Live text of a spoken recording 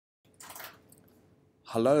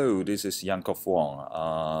Hello, this is Yankov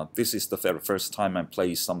Wong. This is the very first time I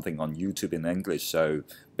play something on YouTube in English, so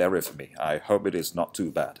bear with me. I hope it is not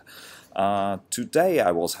too bad. Today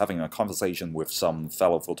I was having a conversation with some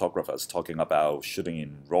fellow photographers talking about shooting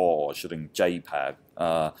in RAW or shooting JPEG.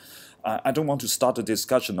 I don't want to start a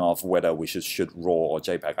discussion of whether we should shoot RAW or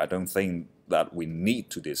JPEG. I don't think that we need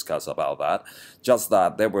to discuss about that. Just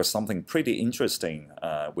that there was something pretty interesting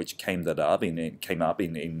which came up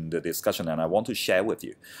in the discussion, and I want to share with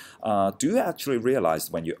you. Do you actually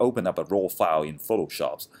realize when you open up a RAW file in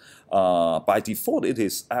Photoshop, by default it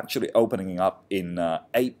is actually opening up in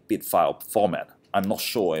 8-bit file format? I'm not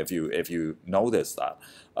sure if you noticed that.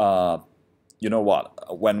 You know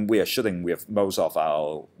what? When we are shooting with most of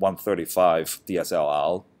our 135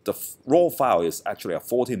 DSLR, the RAW file is actually a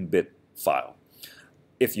 14-bit file.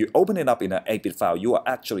 If you open it up in an 8-bit file, you are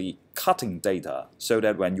actually cutting data so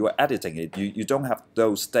that when you are editing it, you don't have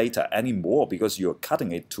those data anymore because you're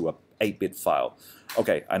cutting it to an 8-bit file.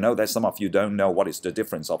 Okay, I know that some of you don't know what is the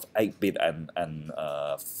difference of 8-bit and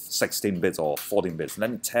 16-bit or 14-bit.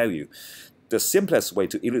 Let me tell you. The simplest way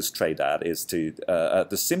to illustrate that is to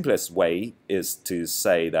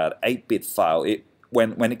say that 8-bit file,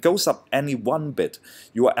 when it goes up any 1 bit,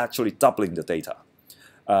 you are actually doubling the data.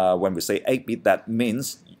 When we say 8-bit, that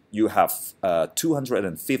means you have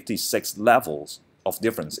 256 levels of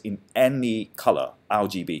difference in any color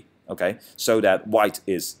RGB. Okay, so that white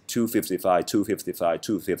is 255, 255,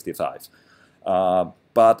 255.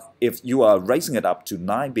 But if you are raising it up to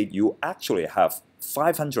 9-bit, you actually have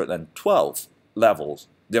 512 levels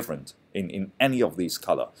different in any of these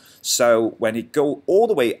color. So when it go all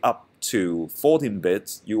the way up to 14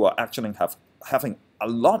 bits, you are actually having a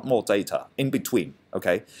lot more data in between,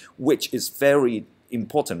 okay, which is very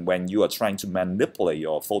important when you are trying to manipulate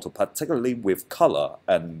your photo, particularly with color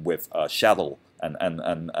and with shadow and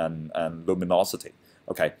luminosity.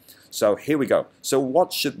 Okay, so here we go. So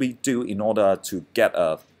what should we do in order to get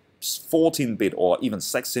a 14-bit or even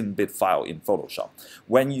 16-bit file in Photoshop?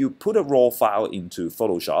 When you put a RAW file into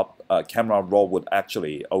Photoshop, Camera Raw would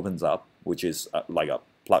actually opens up, which is like a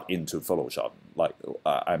plug into Photoshop. Like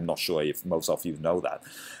I'm not sure if most of you know that.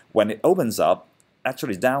 When it opens up,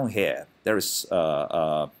 actually down here there is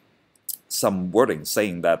some wording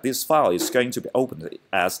saying that this file is going to be opened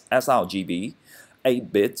as sRGB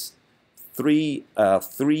 8 bits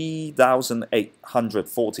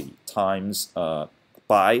 3840 times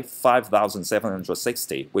by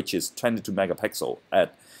 5760, which is 22 megapixel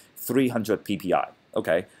at 300 ppi.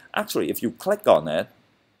 Okay, actually, if you click on it,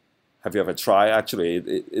 have you ever tried? Actually,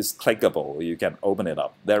 it's clickable. You can open it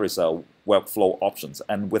up. There is a workflow options,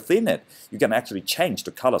 and within it, you can actually change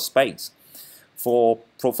the color space. For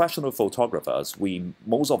professional photographers,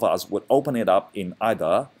 most of us would open it up in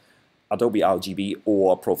either Adobe RGB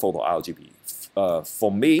or ProPhoto RGB.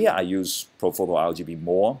 For me, I use ProPhoto RGB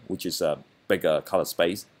more, which is a bigger color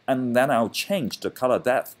space, and then I'll change the color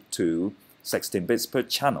depth to 16 bits per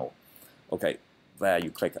channel. Okay, there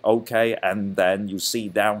you click OK, and then you see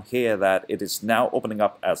down here that it is now opening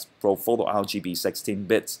up as ProPhoto RGB 16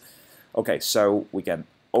 bits. Okay, so we can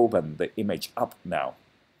open the image up now,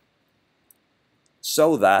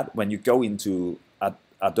 so that when you go into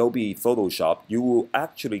Adobe Photoshop, you will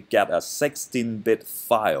actually get a 16-bit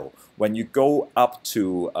file. When you go up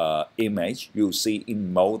to image, you'll see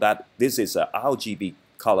in mode that this is a RGB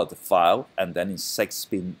colored file, and then it's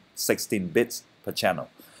 16 bits per channel.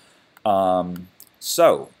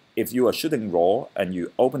 So if you are shooting RAW and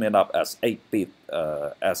you open it up as 8-bit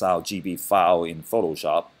sRGB file in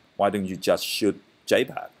Photoshop, why don't you just shoot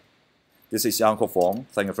JPEG? This is Yankov Wong.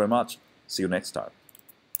 Thank you very much. See you next time.